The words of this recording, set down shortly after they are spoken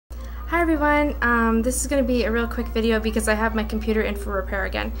Hi everyone, this is going to be a real quick video because I have my computer in for repair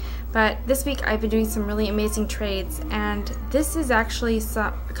again. But this week I've been doing some really amazing trades, and this is actually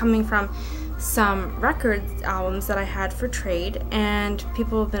coming from some records albums that I had for trade, and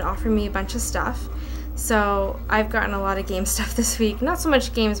people have been offering me a bunch of stuff. So I've gotten a lot of game stuff this week. Not so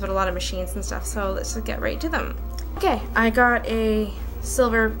much games, but a lot of machines and stuff, so let's just get right to them. Okay, I got a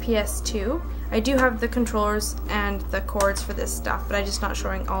silver PS2. I do have the controllers and the cords for this stuff, but I'm just not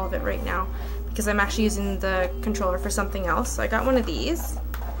showing all of it right now because I'm actually using the controller for something else. So I got one of these.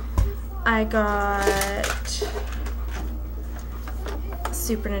 I got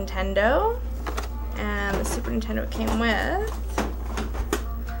Super Nintendo, and the Super Nintendo came with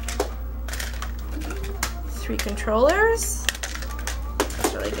 3 controllers.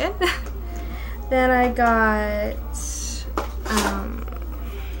 That's really good. Then I got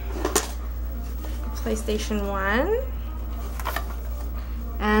PlayStation 1,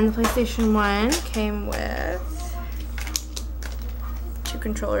 and the PlayStation 1 came with 2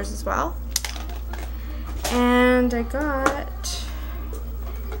 controllers as well, and I got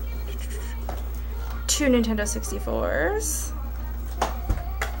 2 Nintendo 64s,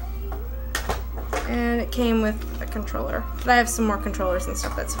 and it came with a controller, but I have some more controllers and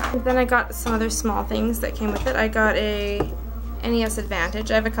stuff, that's fine. And then I got some other small things that came with it. I got a NES Advantage.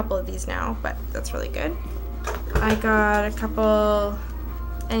 I have a couple of these now, but that's really good. I got a couple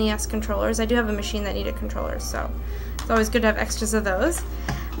NES controllers. I do have a machine that needed controllers, so it's always good to have extras of those.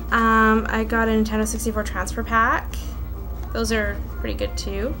 I got a Nintendo 64 transfer pack. Those are pretty good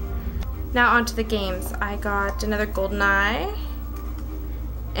too. Now on to the games. I got another GoldenEye,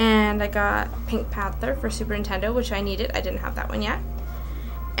 and I got Pink Panther for Super Nintendo, which I needed. I didn't have that one yet.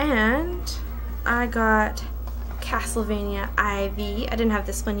 And I got Castlevania IV. I didn't have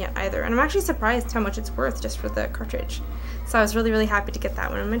this one yet either, and I'm actually surprised how much it's worth just for the cartridge. So I was really happy to get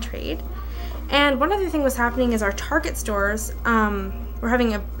that one in my trade. And one other thing was happening is our Target stores were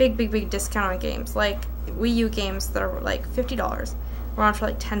having a big discount on games, like Wii U games that are like $50 were on for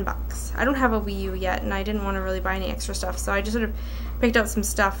like 10 bucks. I don't have a Wii U yet, and I didn't want to really buy any extra stuff, so I just sort of picked out some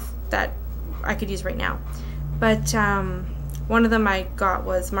stuff that I could use right now. But one of them I got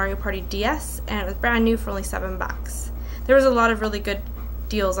was Mario Party DS, and it was brand new for only 7 bucks. There was a lot of really good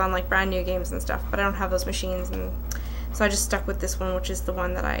deals on like brand new games and stuff, but I don't have those machines, and so I just stuck with this one, which is the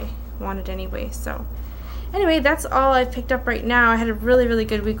one that I wanted anyway. So anyway, that's all I've picked up right now. I had a really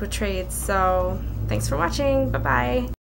good week with trades, so thanks for watching. Bye-bye.